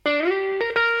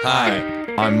Hi,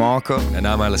 I'm Marco. And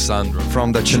I'm Alessandro.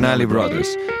 From the Cinelli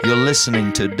Brothers. You're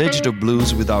listening to Digital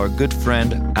Blues with our good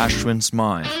friend Ashwin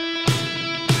Smythe.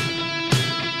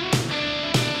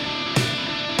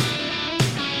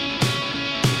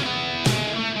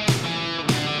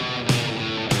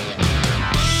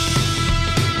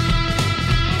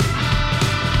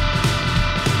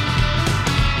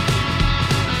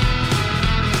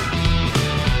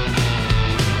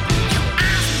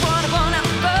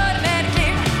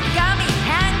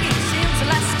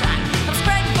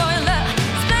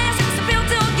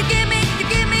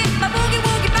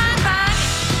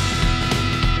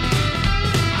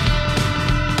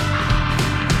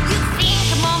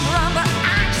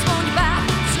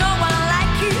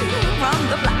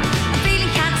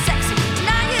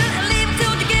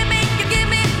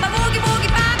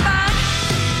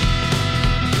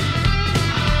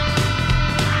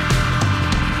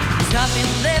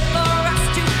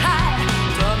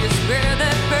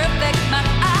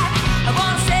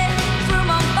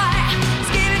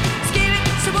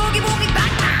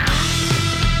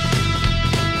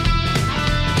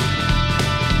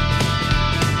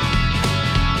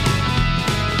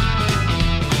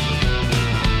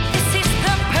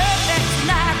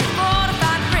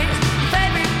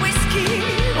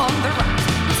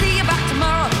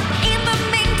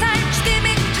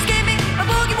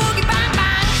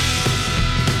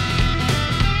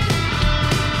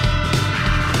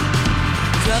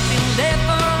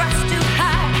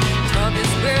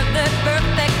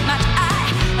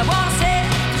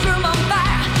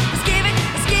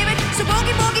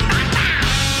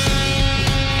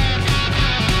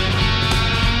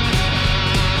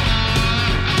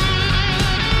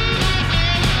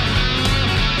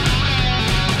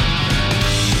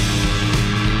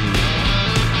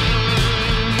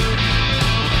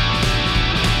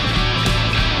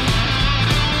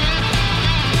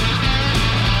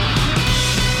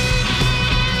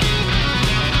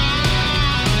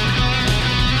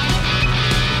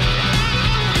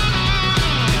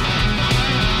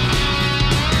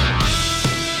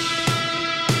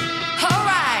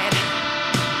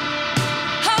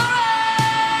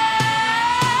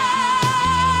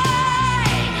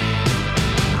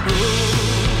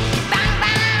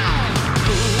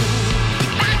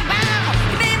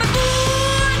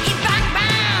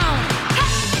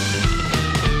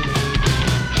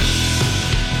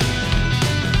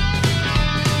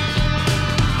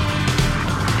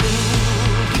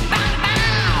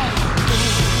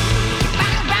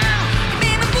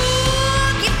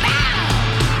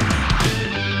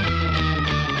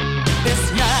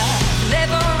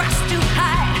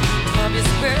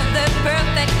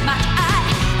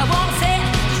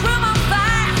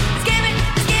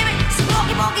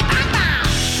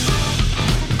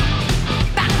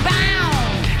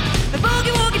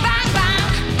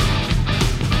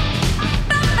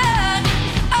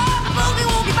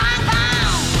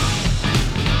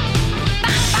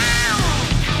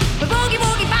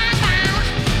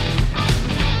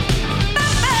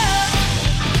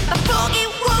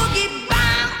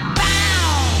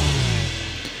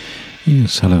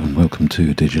 Yes, hello and welcome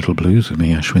to Digital Blues with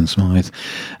me, Ashwin Smythe,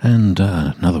 and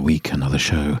another week, another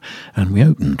show. And we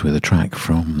opened with a track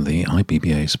from the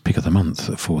IBBA's Pick of the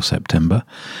Month for September,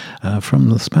 from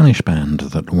the Spanish band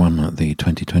that won the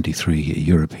 2023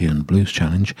 European Blues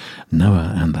Challenge,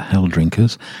 Noah and the Hell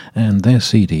Drinkers, and their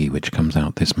CD, which comes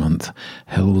out this month,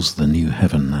 Hell's the New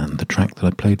Heaven, and the track that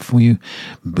I played for you,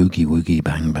 Boogie Woogie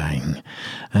Bang Bang.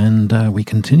 And we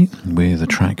continue with a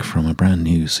track from a brand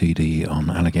new CD on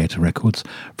Alligator Records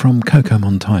from Coco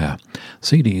Montaya.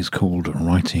 CD is called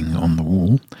Writing on the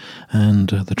Wall, and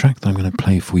the track that I'm going to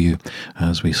play for you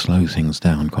as we slow things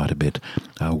down quite a bit,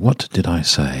 What Did I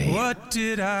Say? What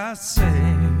did I say?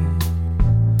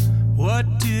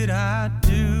 What did I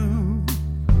do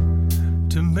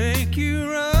to make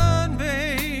you run,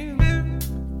 baby,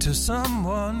 to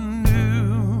someone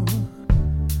new?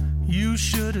 You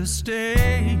should have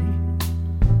stayed,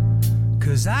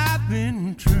 'cause I've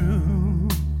been true.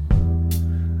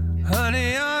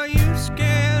 Honey, are you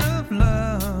scared of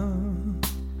love?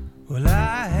 Well,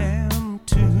 I am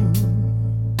too.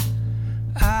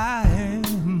 I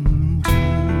am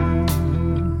too.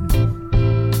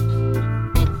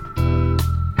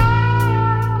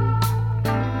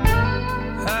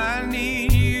 I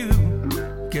need you.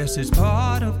 Guess it's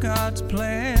part of God's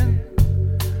plan.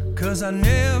 'Cause I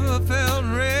never felt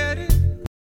ready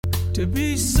to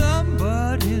be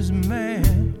somebody's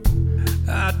man.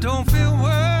 I don't feel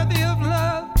worthy of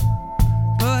love,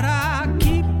 but I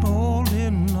keep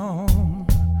holding on.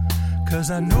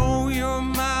 'Cause I know you're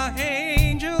my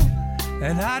angel,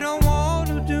 and I don't want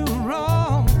to do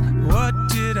wrong.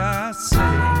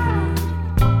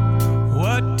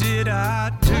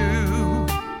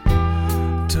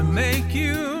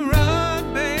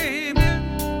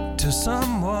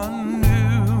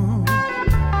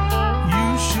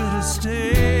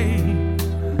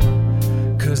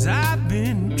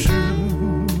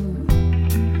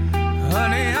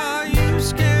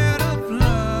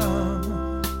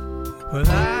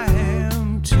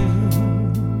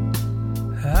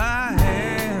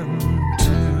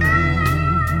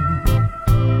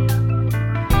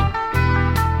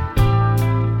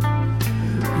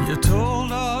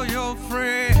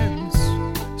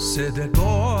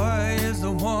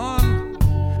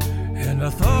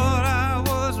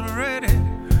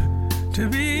 to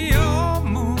be your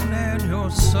moon and your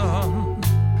sun.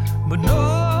 But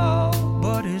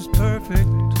nobody's perfect,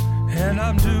 and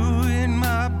I'm doing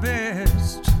my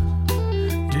best.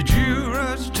 Did you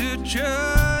rush to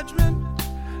judgment?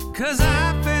 'Cause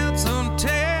I felt some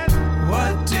test.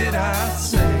 What did I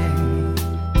say?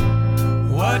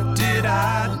 What did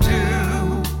I do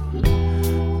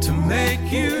to make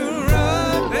you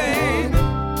run, baby,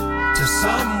 to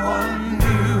someone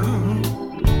new?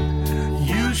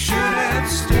 You should have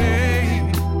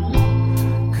stayed,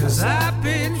 'cause I've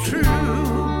been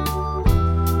true.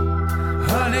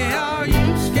 Honey, are you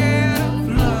scared of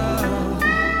love?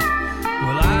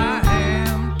 Well, I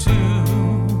am too.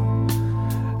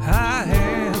 I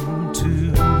am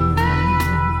too.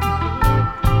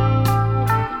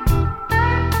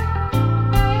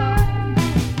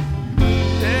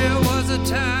 There was a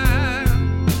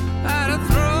time I'd have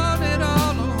thrown it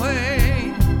all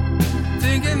away,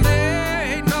 thinking there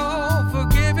ain't no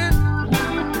forgiving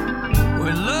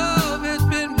when love has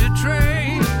been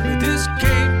betrayed. But this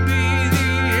can't be the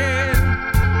end.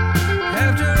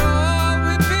 After all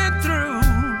we've been through,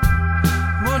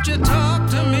 won't you talk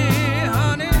to me,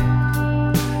 honey?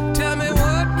 Tell me,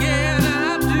 what can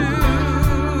I do?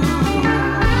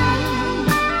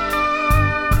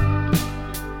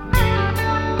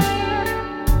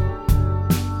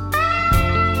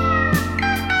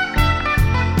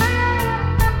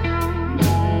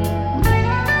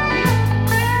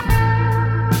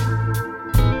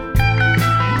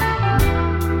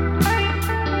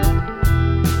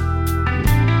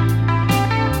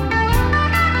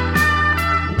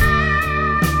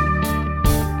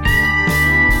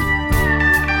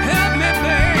 Help me,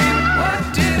 babe. What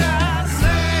did I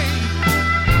say?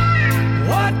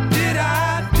 What did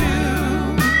I do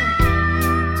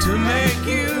to make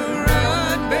you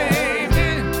run, baby,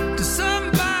 to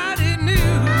somebody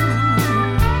new?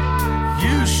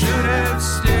 You should have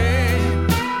stayed,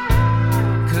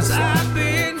 'cause I've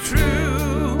been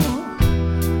true.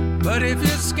 But if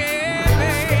you're scared,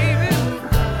 baby,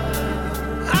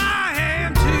 I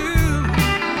am too.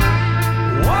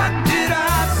 What did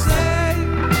I say?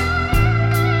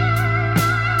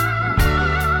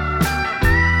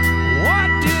 What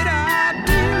did I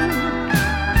do?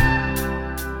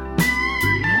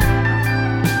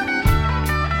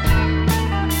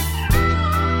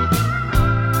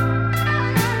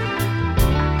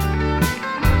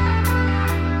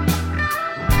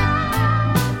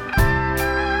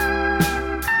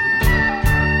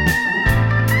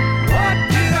 What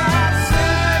did I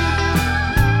say?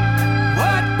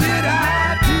 What did I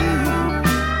do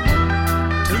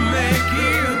to make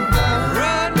you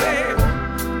run, baby,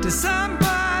 to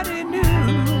somebody new?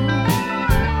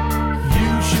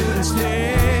 You should have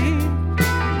stayed,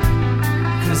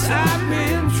 'cause I've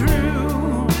been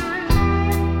true.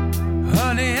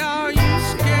 Honey, are you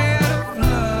scared of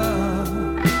love?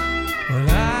 Well,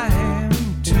 I am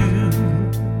too.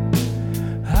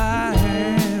 I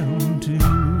am too.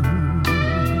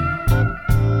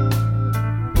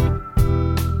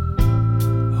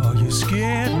 Are you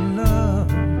scared of love?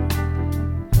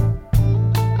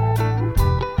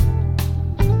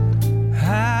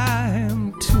 I am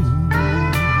too.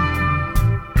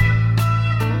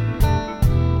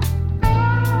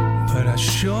 But I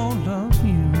sure love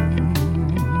you.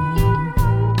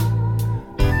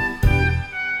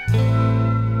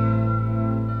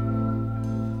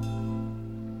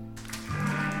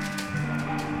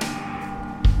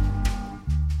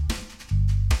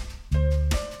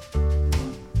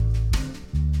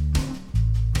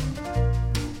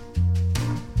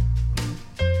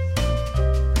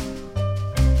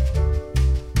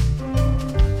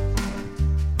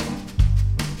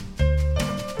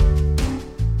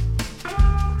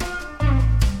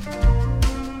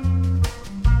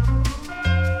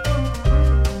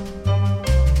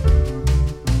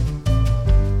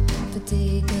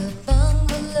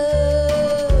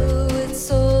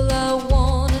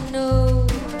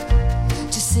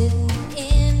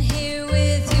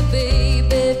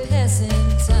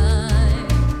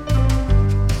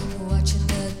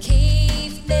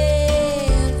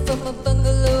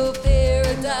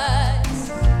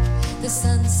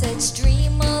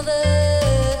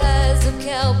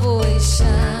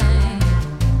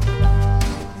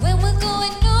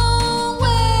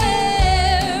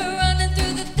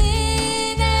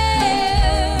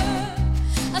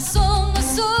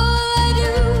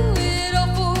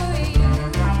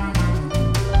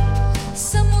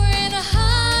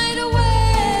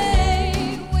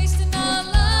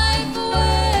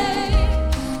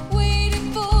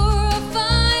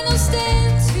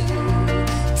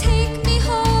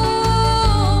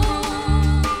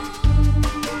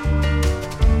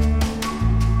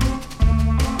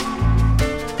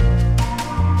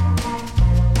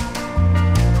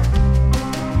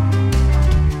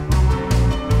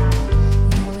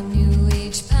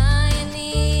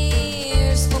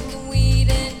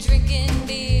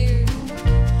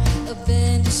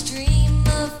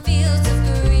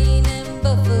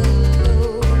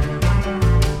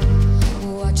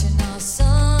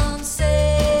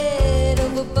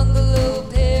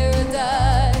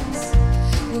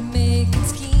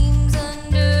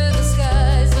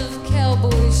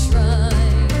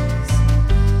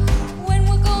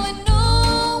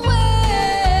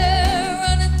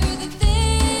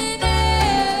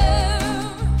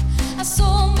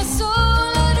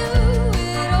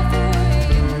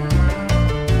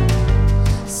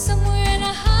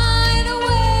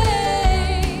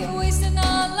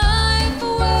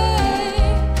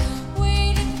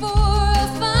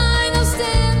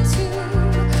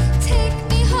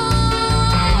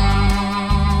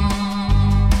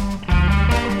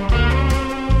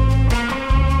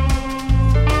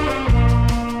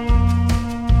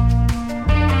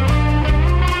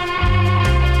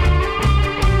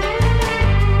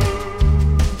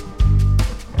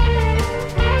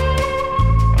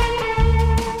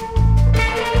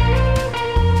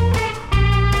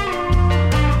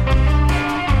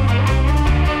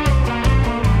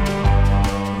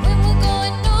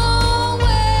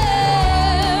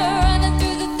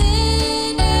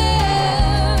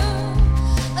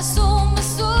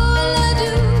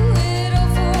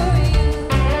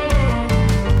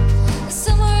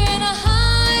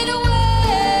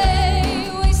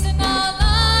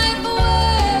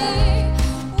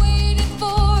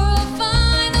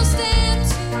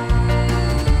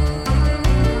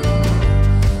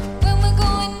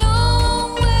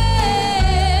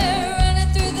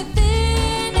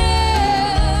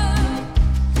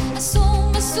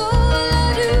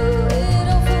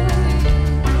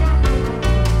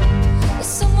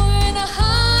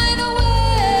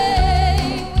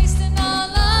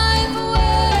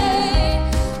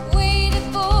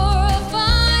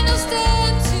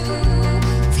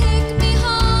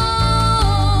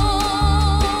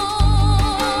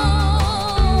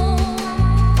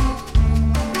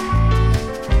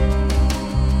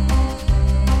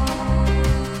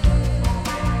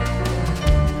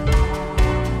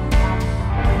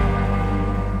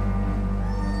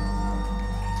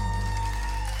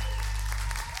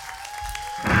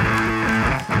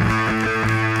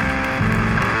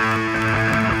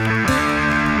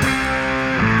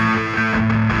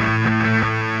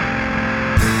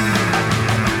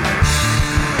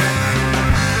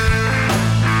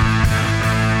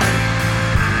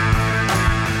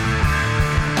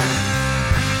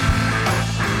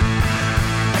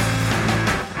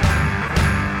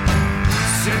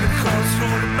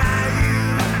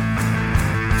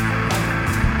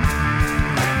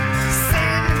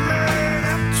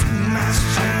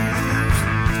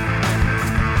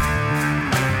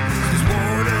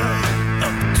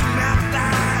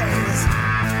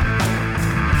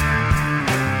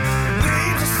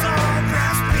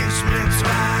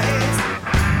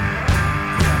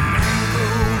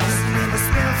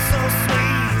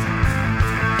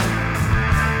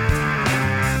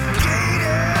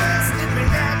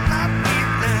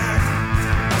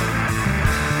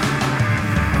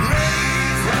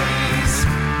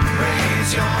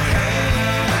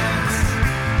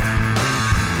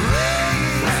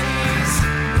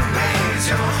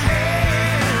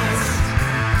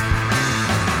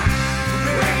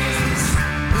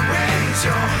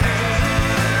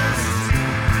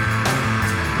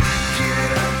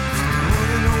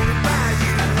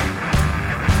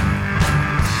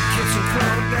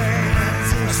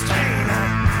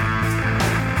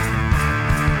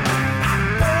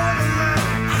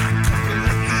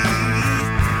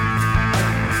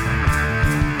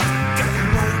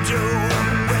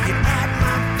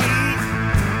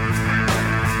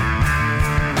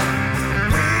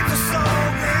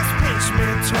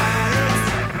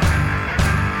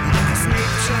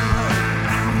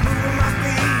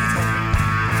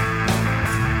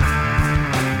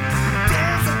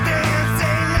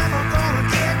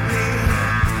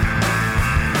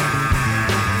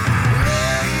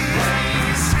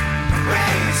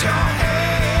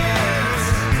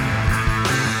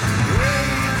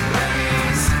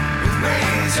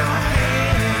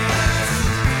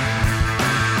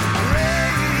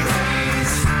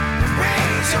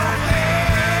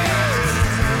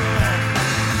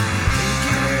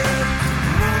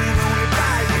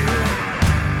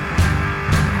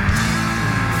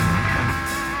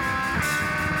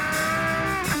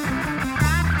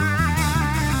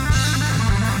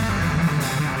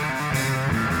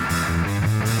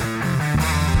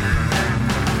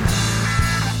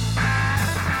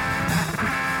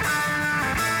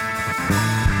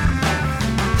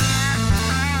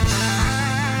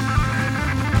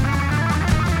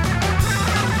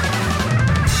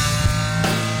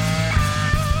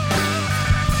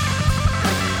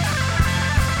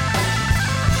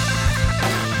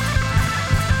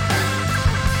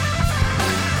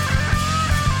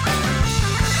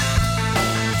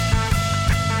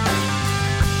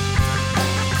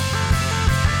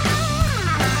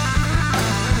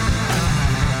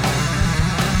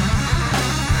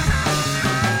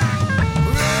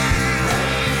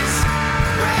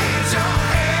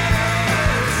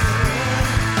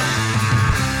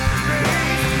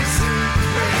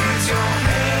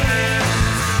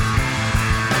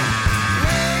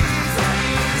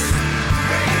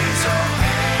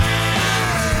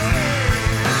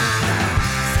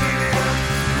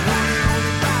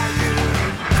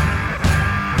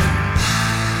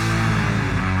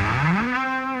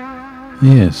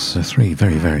 Yes, three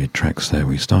very varied tracks there.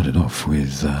 We started off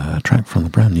with a track from the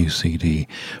brand new CD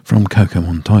from Coco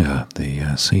Montoya,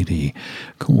 the CD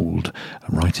called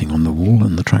Writing on the Wall,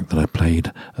 and the track that I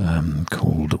played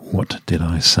called What Did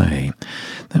I Say?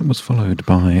 That was followed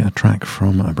by a track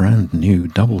from a brand new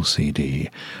double CD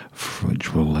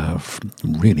which will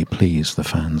really please the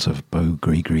fans of Bo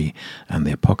Grigri and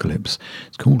the Apocalypse.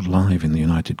 It's called Live in the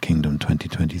United Kingdom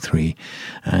 2023,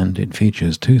 and it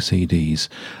features two CDs.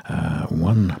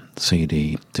 One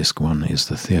CD, disc one, is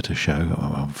the theatre show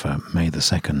of May the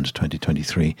 2nd,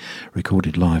 2023,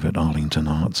 recorded live at Arlington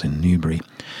Arts in Newbury,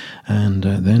 and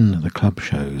then the club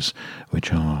shows,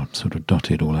 which are sort of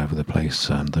dotted all over the place,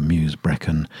 the Muse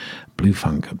Brecon, Blue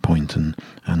Funk at Poynton,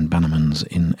 and Bannerman's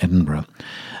in Edinburgh.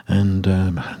 And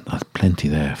plenty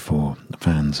there for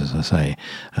fans, as I say.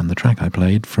 And the track I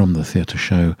played from the theatre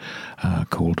show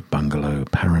called Bungalow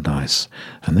Paradise.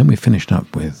 And then we finished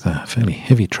up with a fairly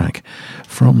heavy track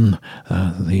from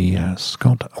the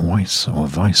Scott Weiss or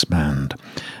Weiss Band.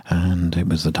 And it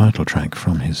was the title track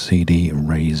from his CD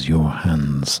Raise Your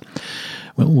Hands.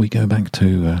 Well, we go back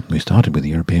to, we started with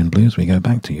European blues, we go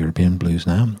back to European blues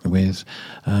now with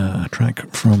a track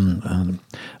from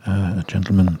a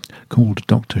gentleman called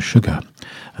Dr. Sugar.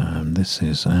 This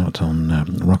is out on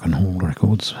Rock and Hall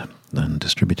Records and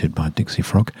distributed by Dixie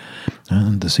Frog.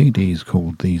 And the CD is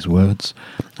called These Words,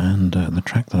 and the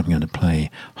track that I'm going to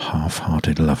play,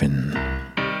 Half-Hearted Lovin'.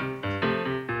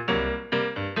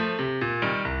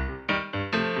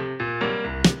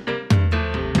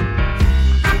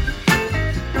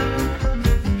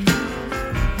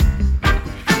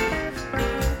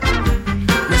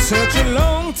 Such a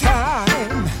long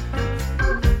time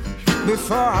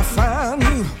before I found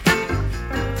you,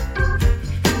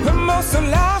 almost a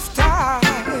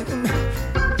lifetime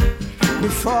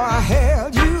before I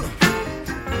held you.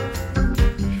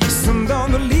 Some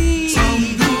don't believe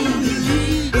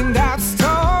in that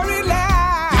storyline,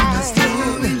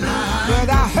 but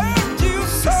I heard you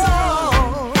so.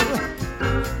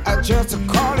 I just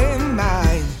call it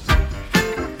mine.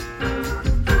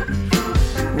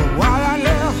 While I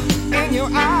love in your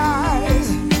eyes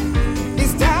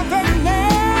is that they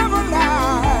never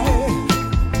lie.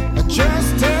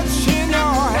 Just touching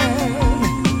your hand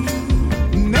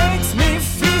makes me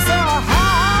feel so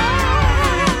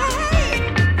high.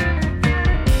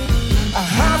 A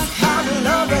half-hearted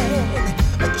loving,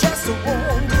 just a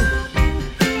wound.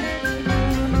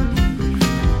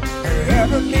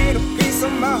 Every little piece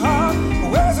of my heart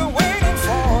was waiting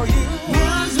for you.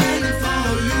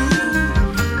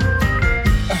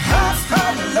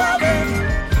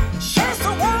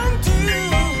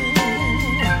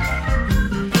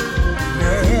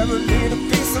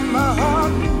 My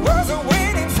heart was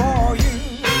waiting for you.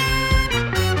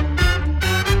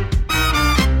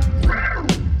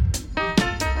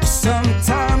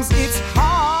 Sometimes it's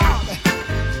hard,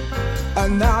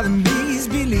 another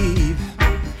misbelieve.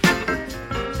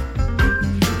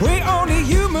 We're only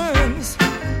humans,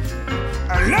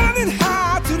 learning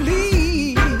how to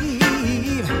live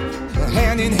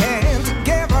hand in hand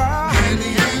together. Hand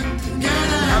in hand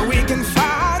together, we can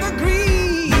find a greed.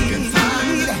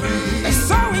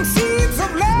 Sowing seeds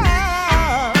of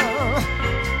love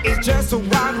is just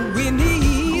what we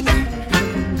need.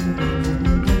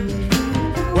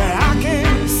 Where I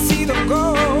can see the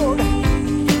gold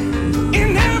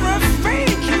in everything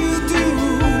you do.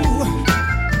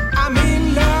 I'm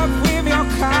in love with your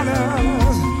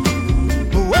colors,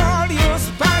 all your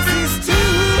spices too.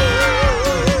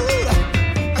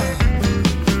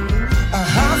 A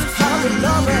half-hearted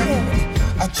loving,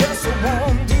 I just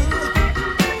won't do.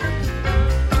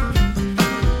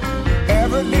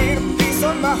 Every little piece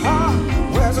of my heart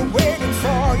was waiting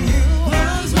for you.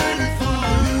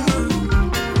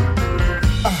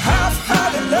 A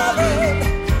half-hearted loving,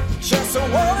 just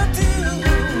wanna do.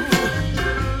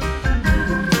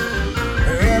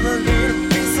 Every little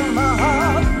piece of my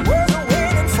heart was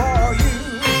waiting for you.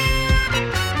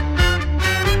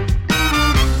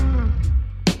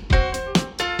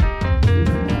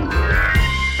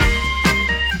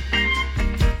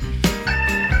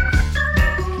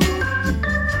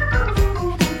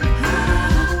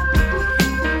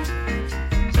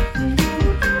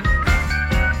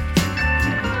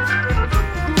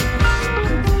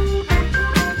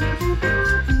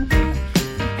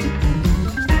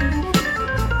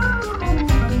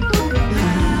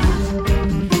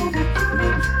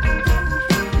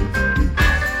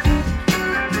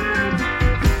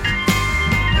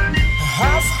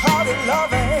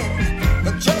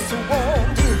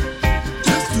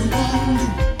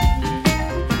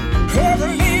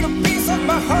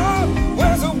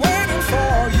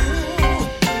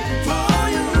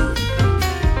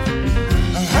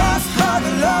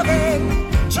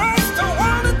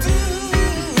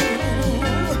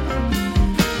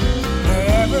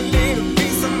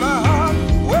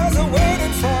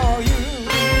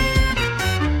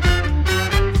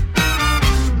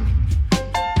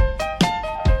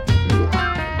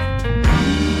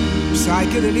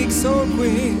 soul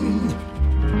queen,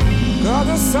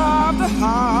 goddess of the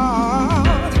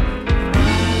heart,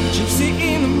 gypsy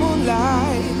in the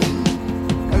moonlight.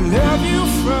 I love you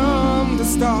from the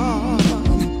start.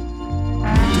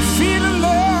 To feel a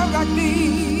love like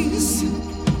this,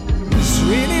 it's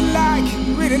really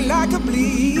like a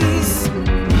bliss.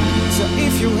 So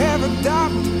if you ever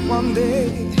doubt one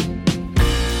day,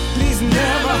 please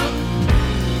never,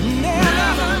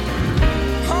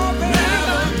 oh baby,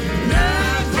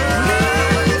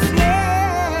 please never.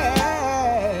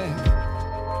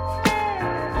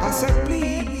 I said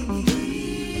please,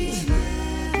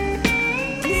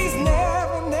 please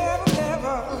never,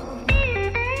 never,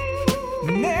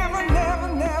 never, never, never,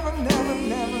 never,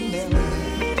 never, never.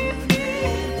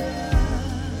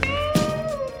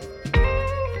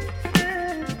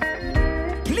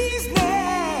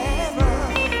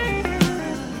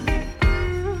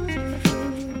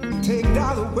 Take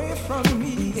that away from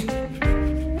me.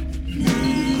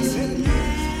 I said,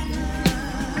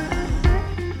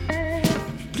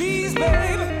 please,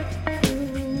 baby.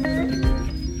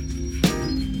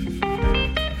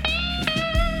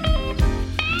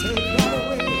 Take that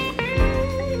away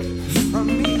from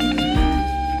me.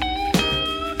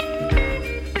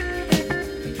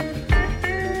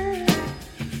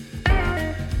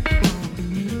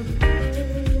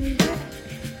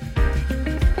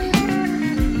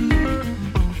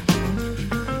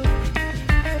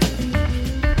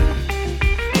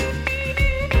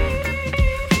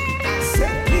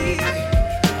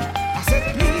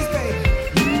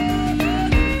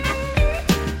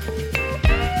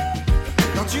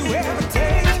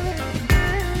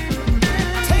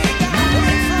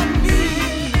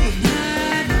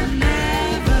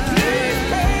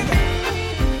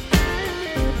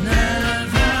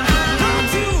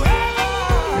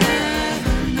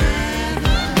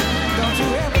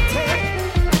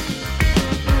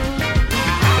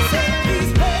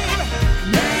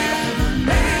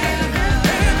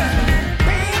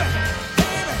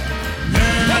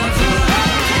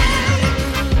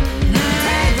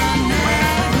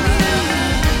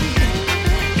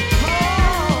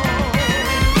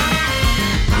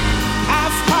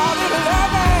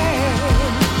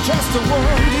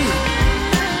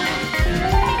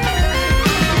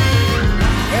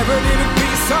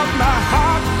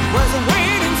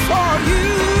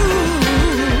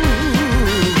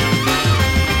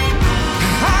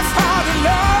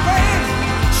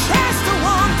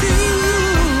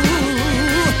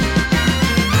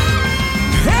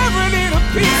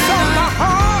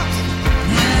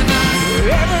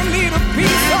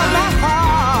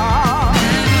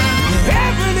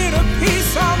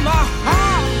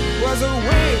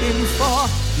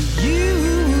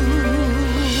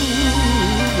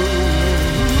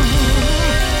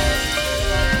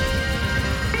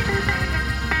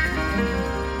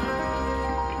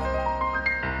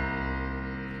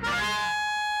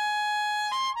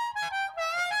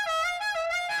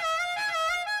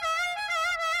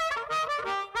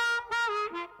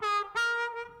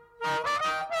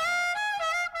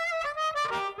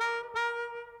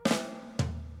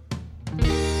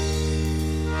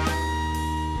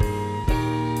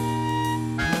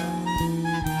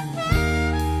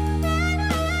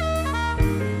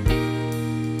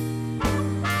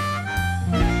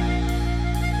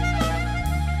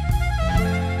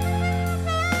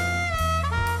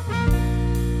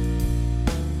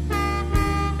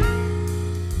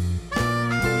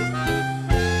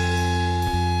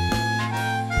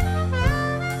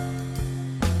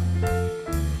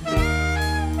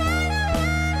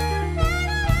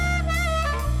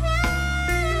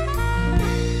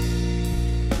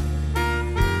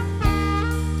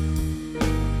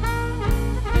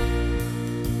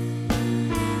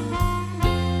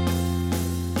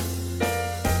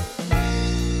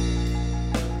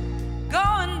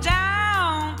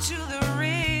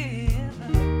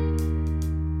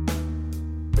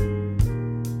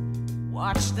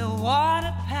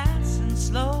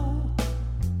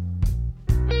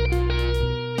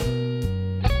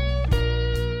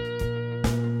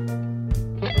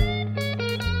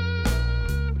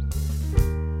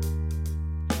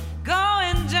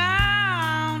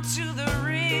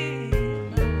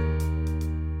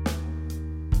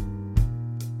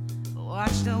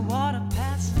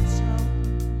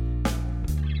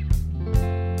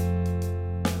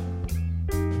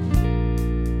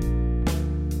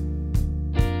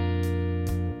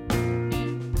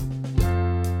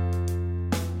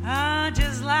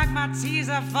 Tears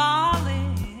are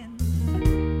falling.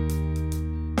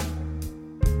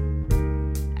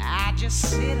 I just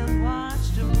sit and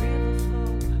watch the river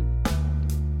flow.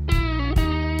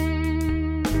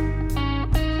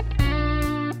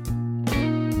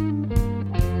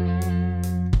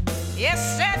 You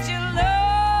said you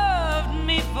loved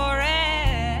me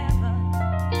forever.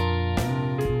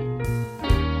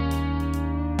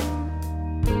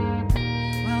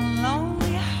 Well,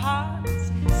 lonely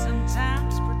hearts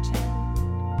sometimes pretend.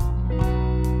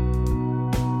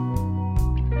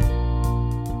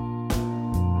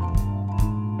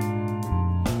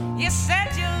 You said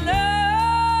you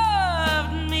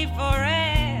loved me forever.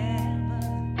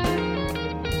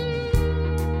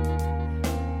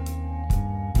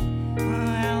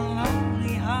 Well,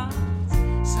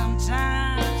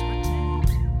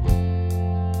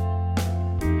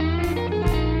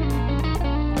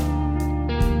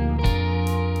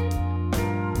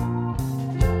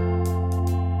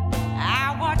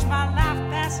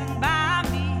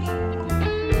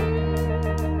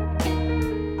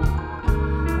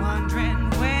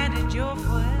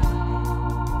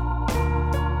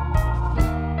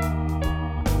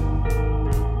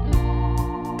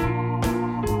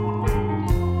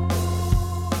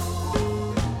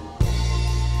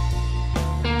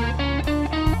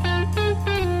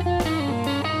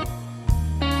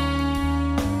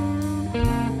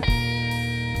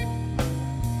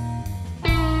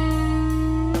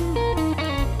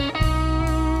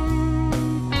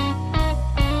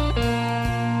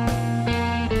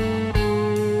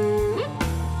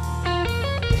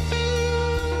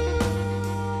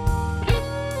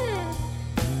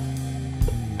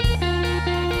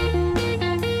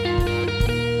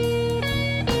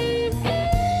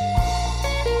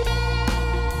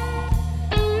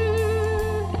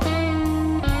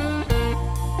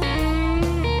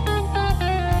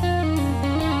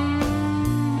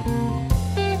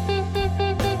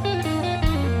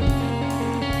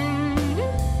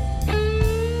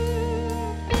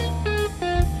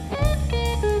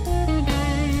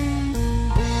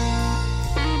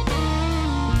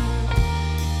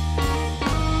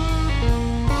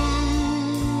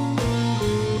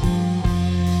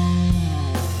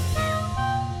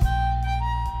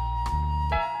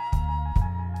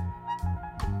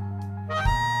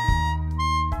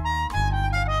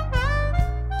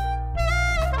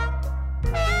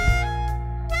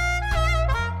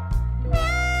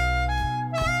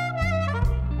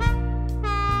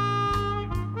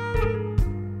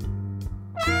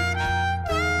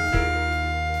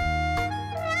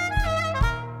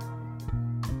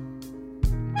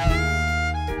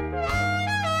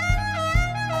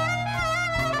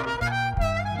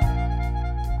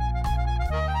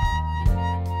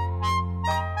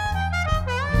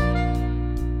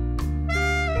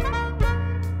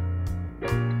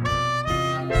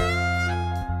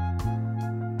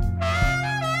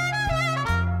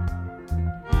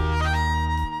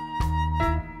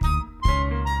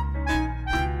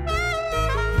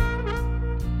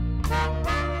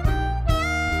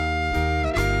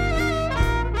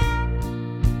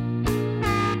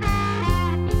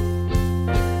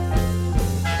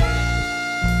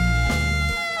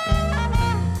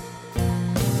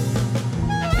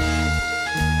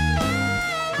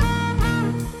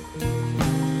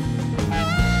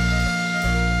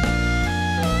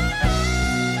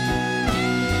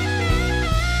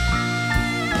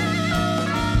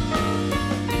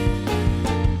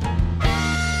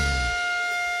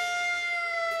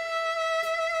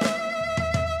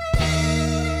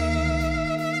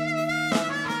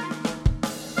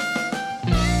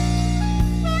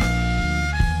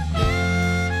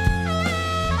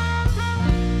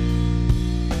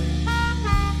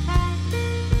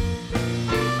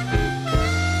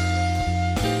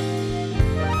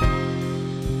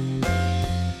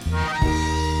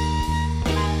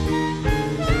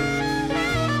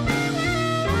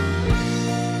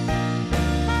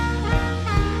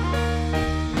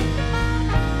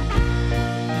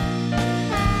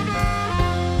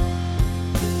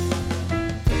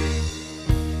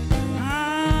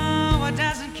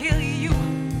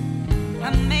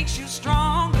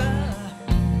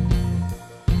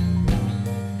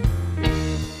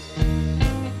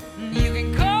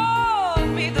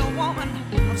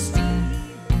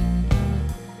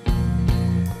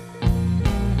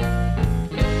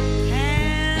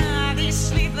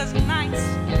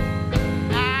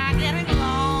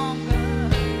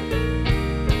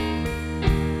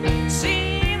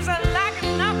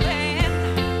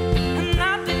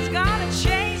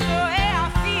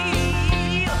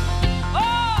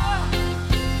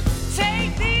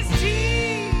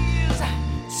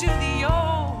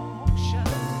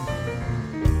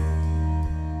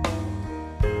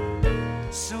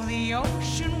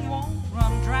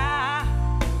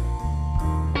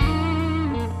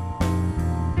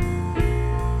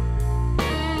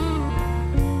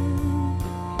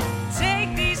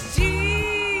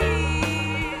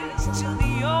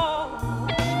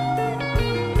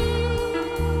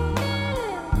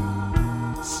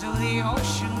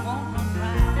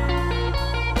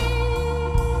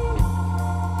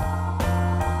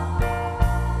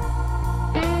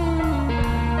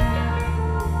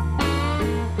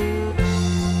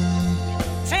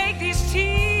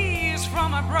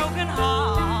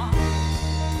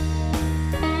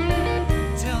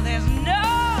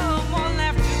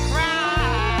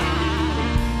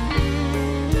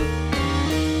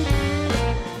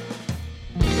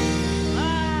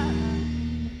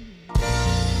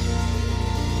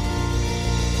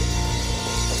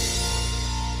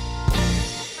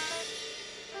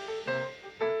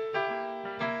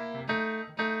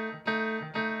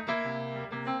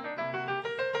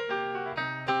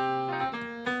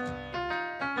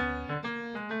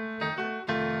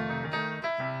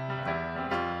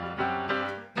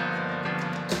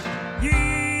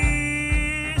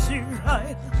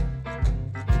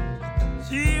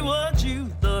 see what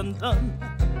you've done.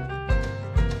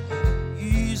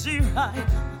 Easy ride,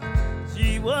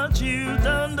 see what you've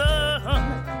done.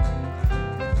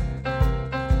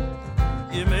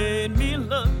 You made me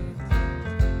love you,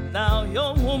 now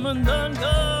your woman done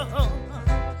gone.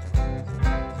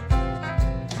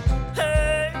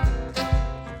 Hey,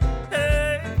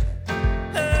 hey,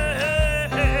 hey,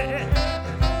 hey.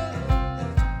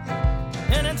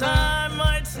 Anytime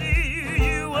I'd see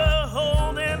you were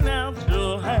holding out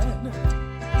your hand.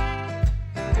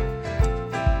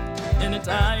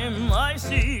 Anytime I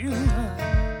see you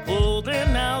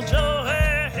holding out your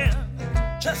hand,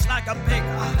 just like a big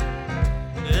heart.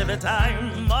 Every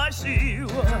time I see you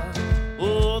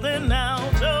holding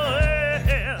out your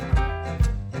hand.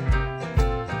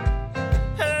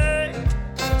 Hey,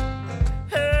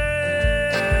 hey,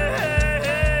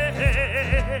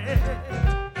 hey.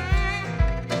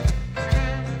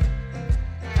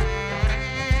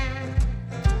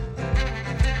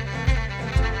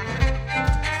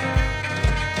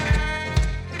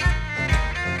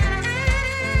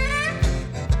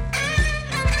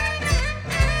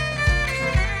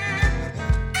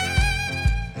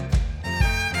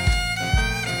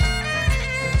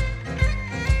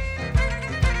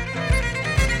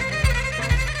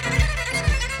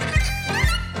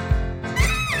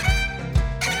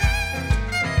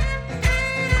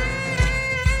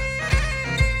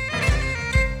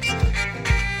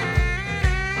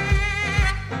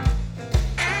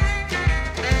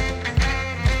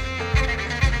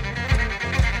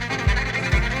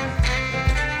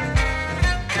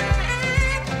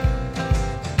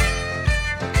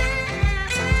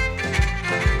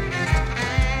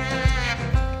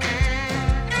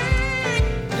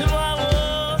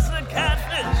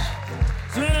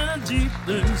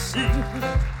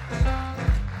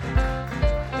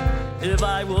 If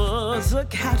I was a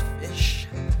catfish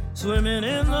swimming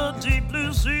in the deep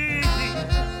blue sea.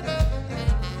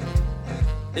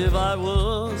 If I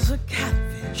was a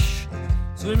catfish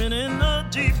swimming in the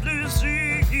deep blue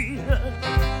sea.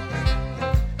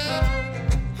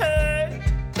 Hey,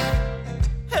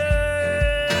 hey,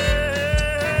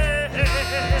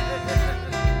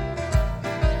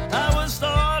 I would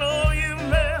start all you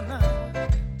men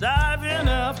diving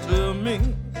after me.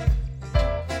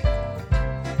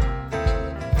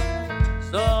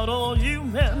 Start all you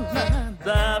men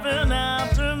diving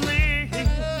after me.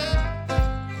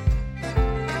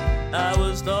 I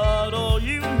will start all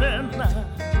you men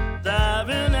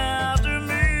diving after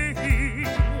me.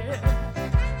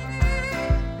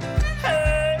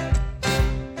 Hey,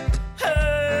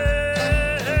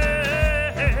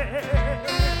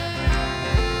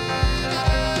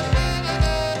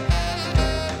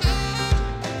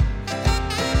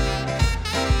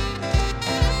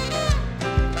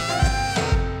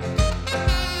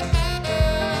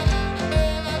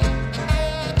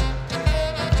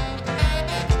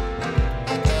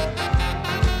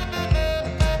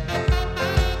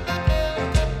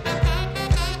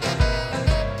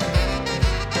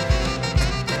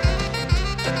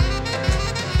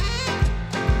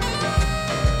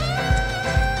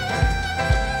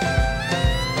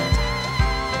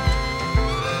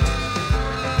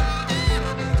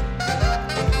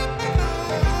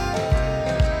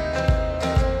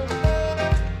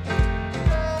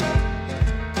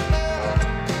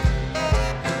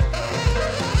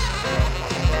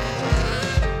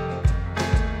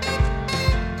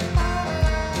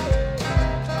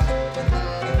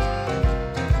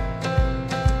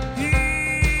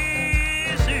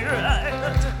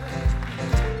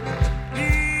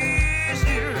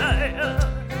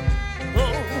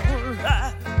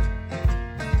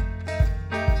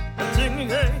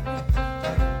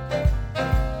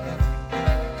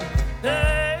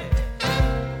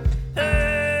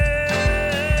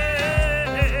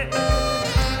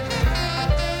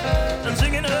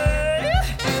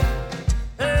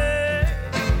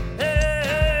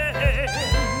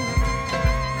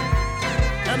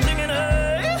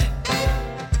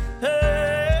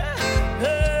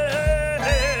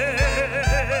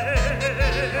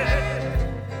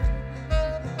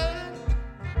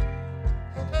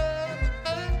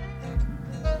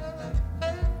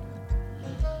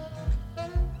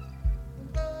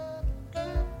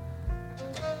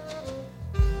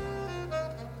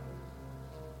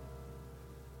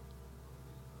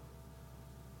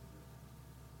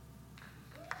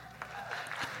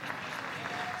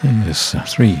 Yes,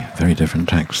 three very different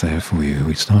tracks there for you.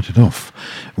 We started off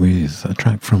with a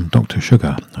track from Dr.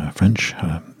 Sugar, a French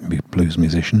blues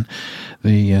musician.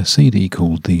 The CD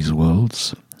called These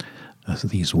Worlds.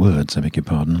 these words, I beg your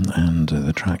pardon, and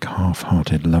the track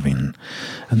Half-Hearted Lovin'.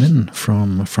 And then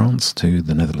from France to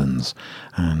the Netherlands,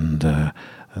 and a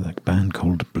band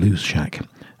called Blues Shack.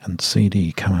 And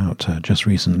CD come out just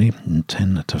recently,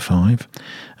 10 to 5,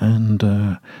 and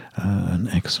an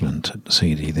excellent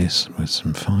CD this, with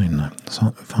some fine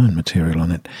material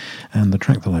on it. And the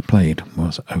track that I played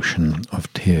was Ocean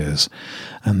of Tears.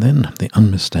 And then the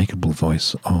unmistakable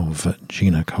voice of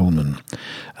Gina Coleman,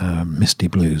 Misty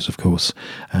Blues, of course,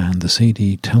 and the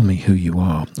CD Tell Me Who You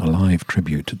Are, a live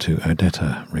tribute to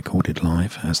Odetta, recorded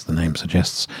live, as the name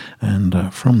suggests,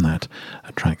 and from that,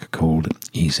 a track called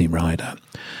Easy Rider.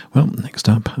 Well, next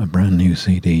up, a brand new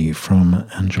CD from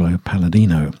Angelo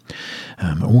Palladino.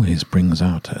 Always brings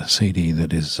out a CD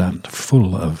that is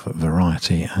full of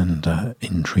variety and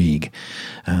intrigue,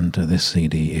 and this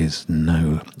CD is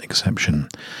no exception.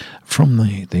 From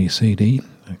the CD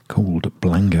called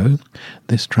Blango,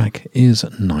 this track is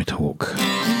Nighthawk.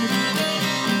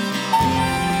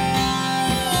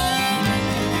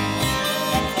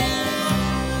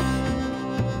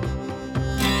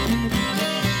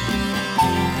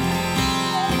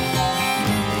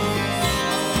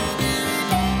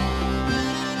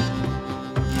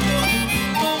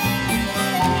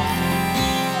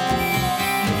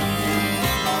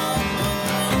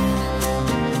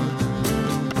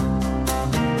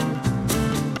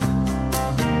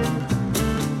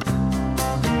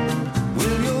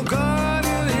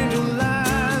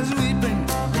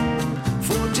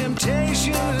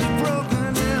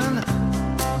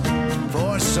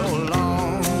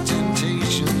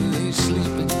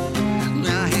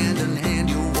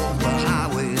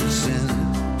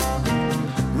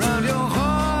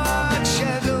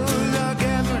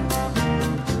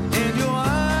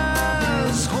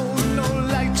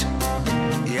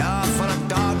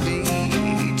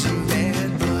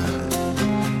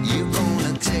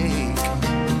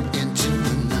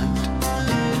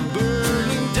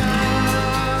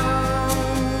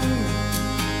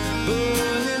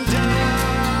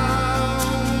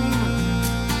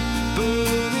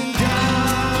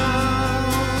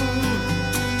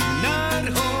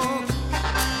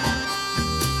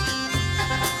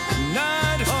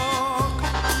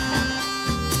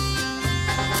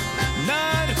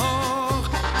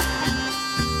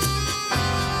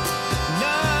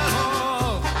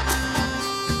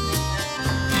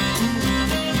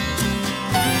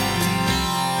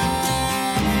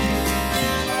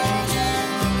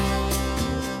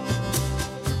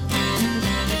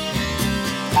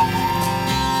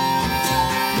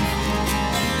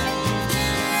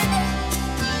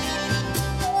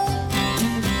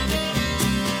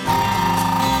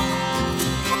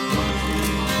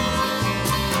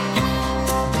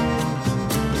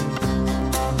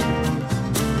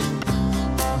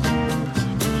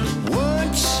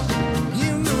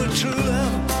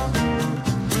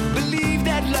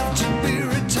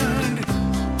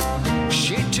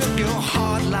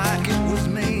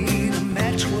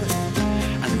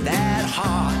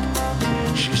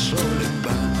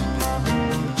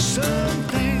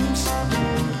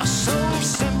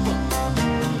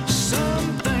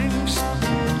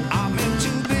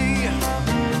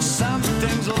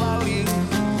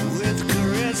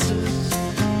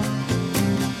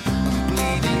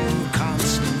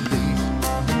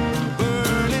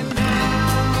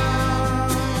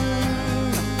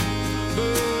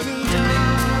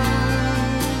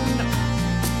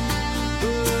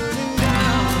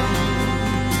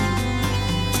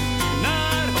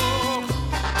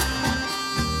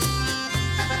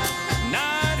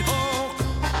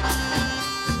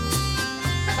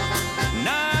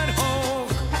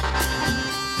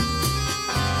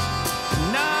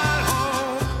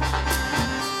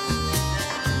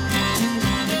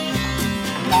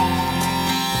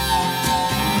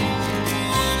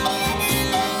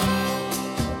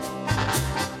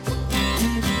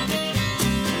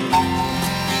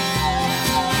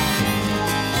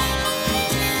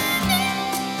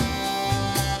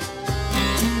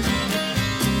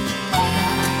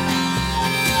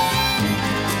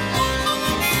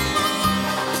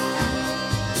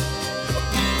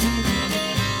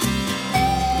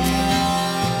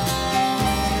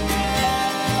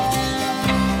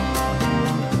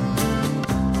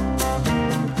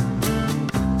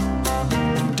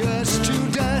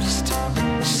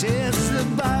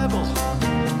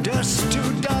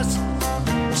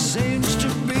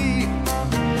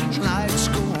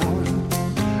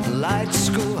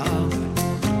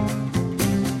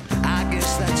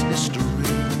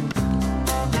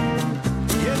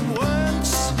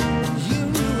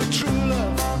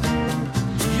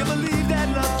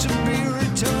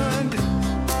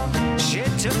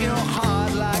 took your heart.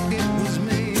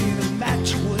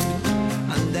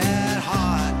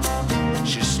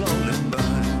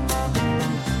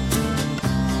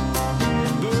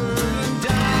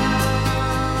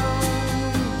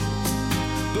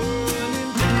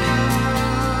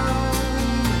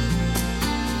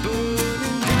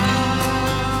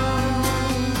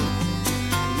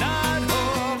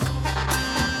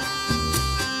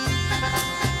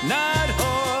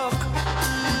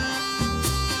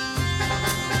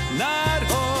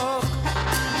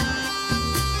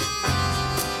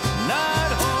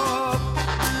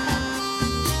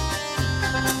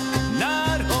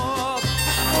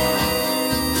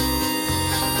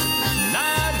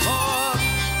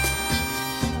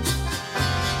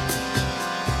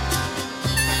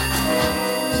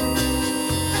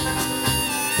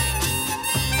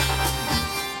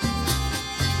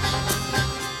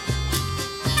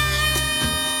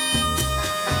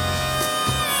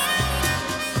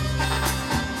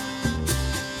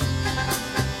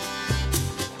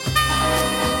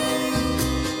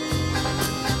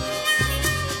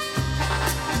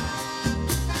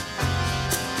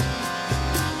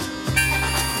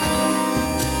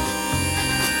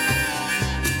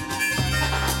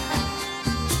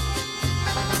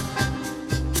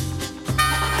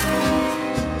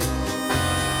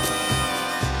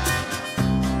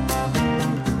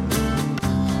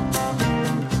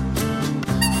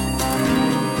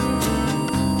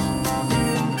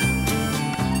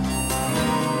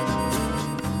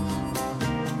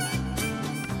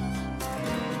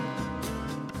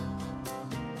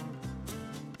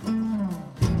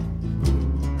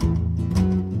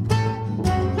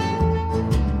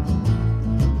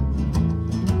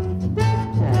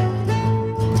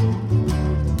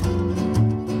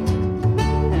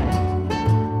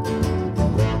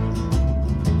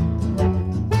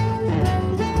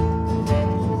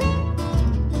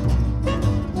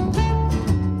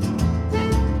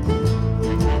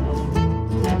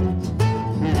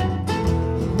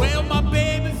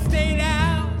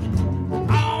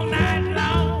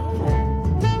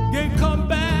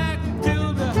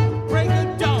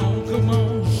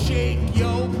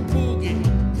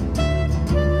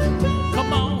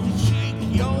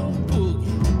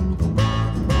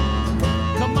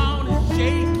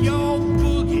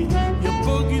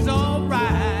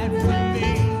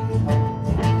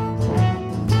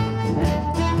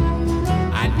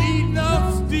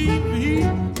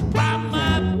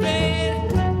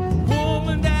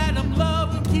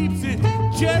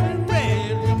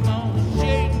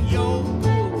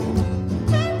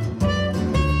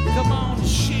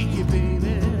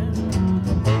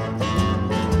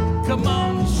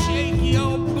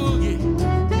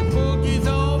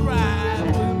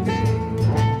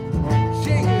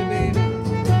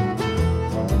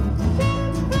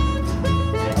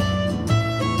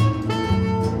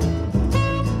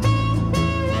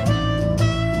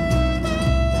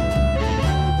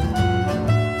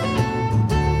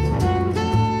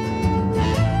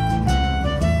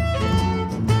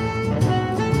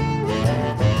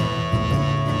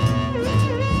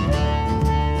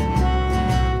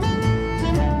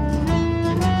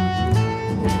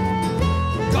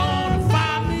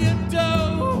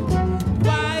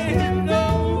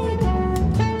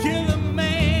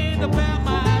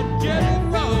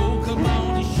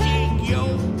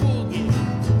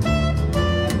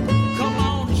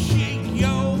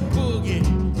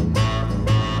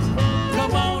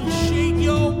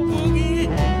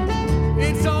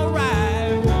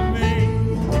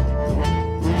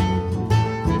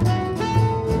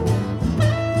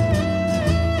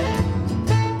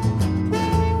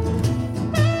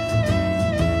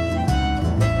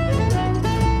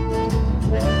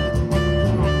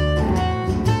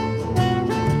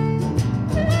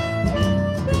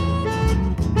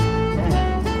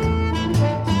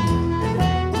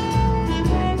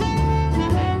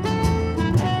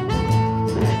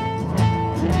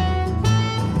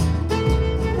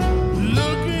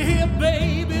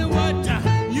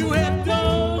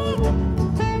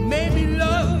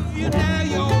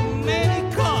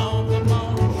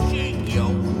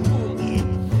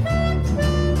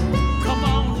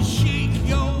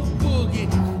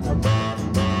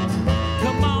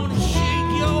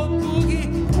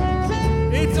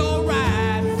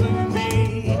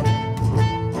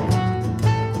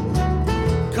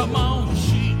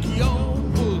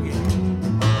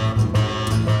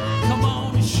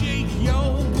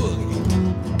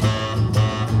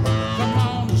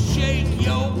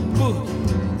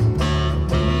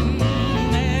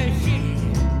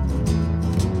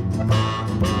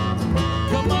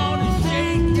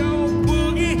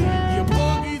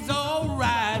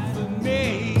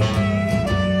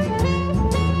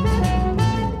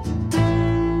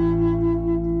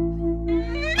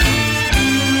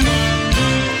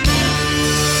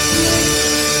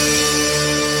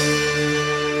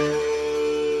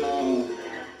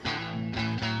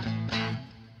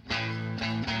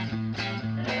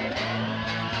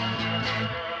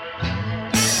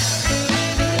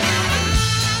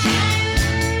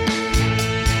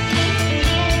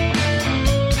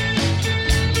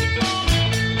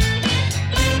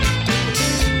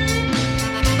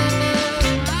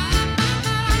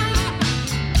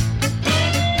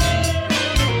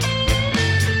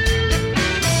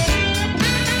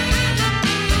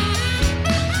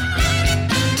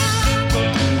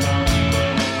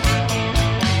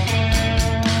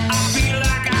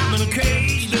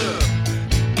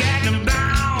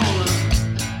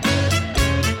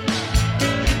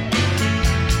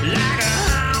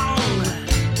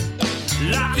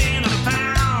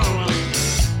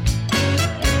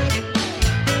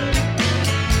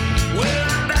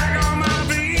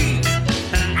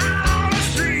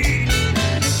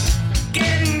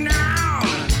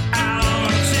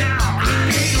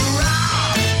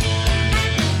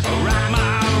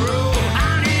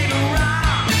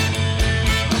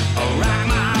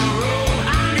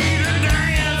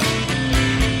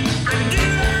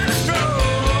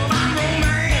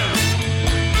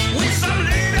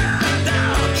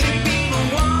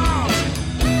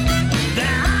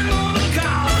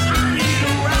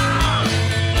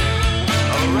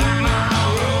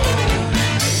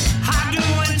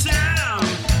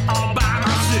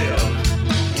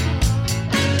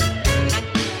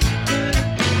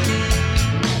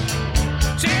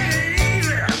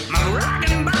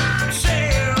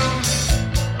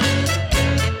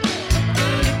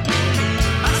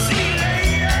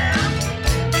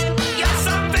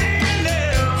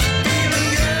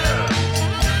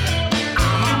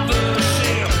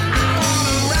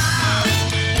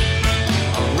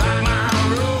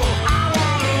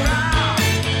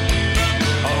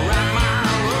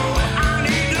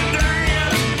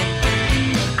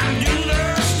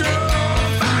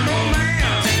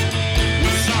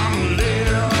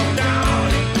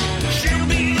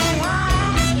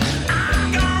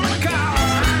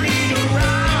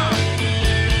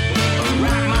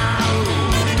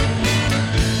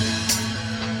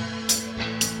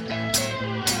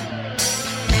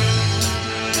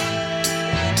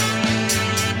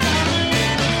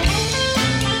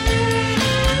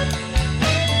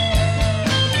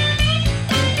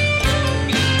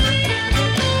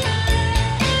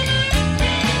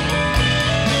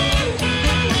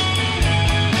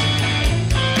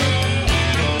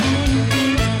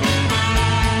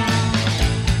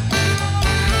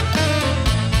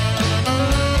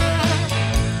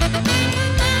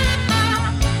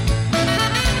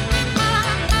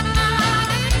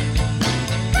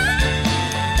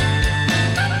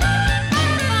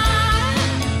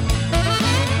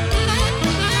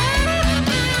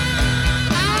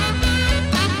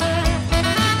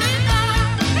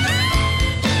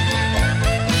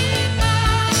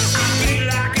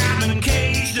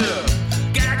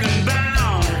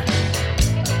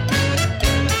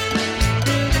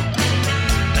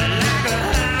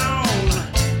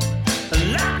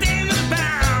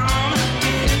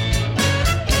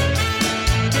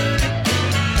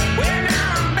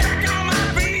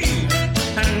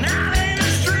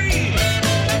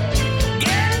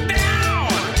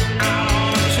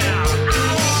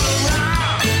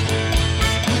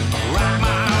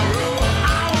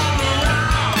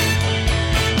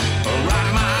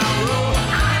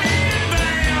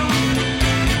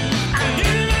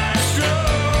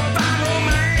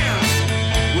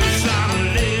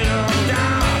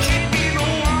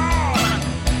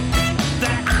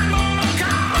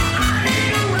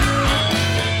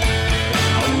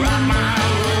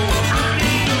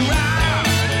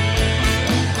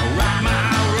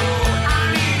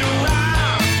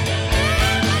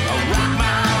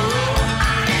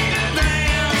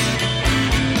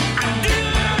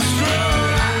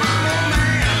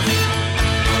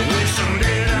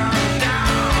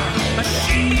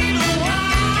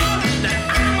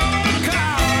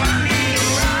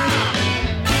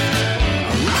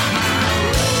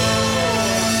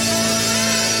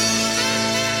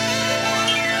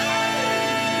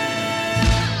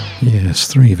 Yes,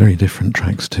 three very different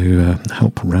tracks to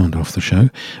help round off the show.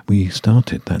 We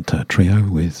started that trio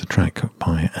with a track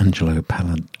by Angelo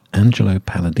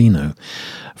Palladino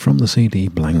from the CD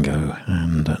Blango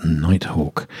and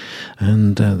Nighthawk,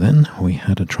 and then we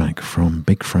had a track from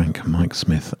Big Frank Mike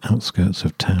Smith, Outskirts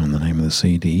of Town, the name of the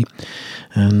CD,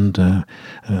 and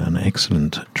an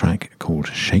excellent track called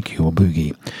Shake Your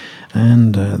Boogie.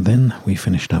 And then we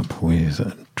finished up with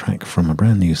a track from a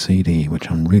brand new CD which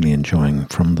I'm really enjoying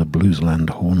from the Bluesland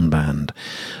Horn Band.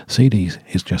 CD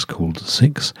is just called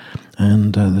 6,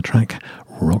 and the track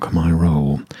Rock My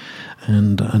Roll.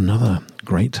 And another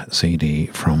great CD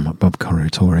from Bob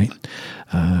Corritore,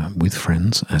 with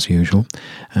friends as usual,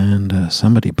 and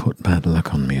Somebody Put Bad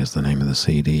Luck on Me is the name of the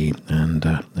CD, and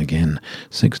again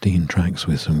 16 tracks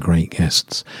with some great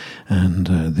guests, and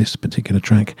this particular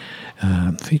track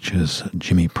features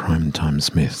Jimmy Primetime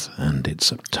Smith, and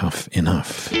it's Tough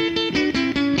Enough. Well,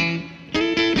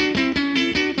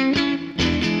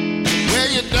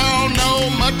 you don't know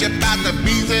much about the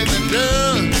bees and the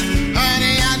doves,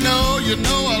 honey, I know you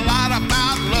know a lot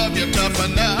about love. You're tough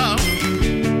enough.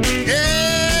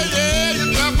 Yeah,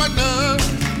 you're tough enough.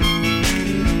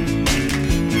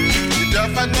 You're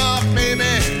tough enough,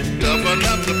 baby. Tough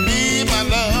enough to be my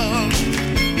love.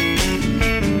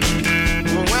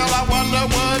 Well, I wonder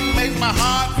what makes my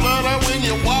heart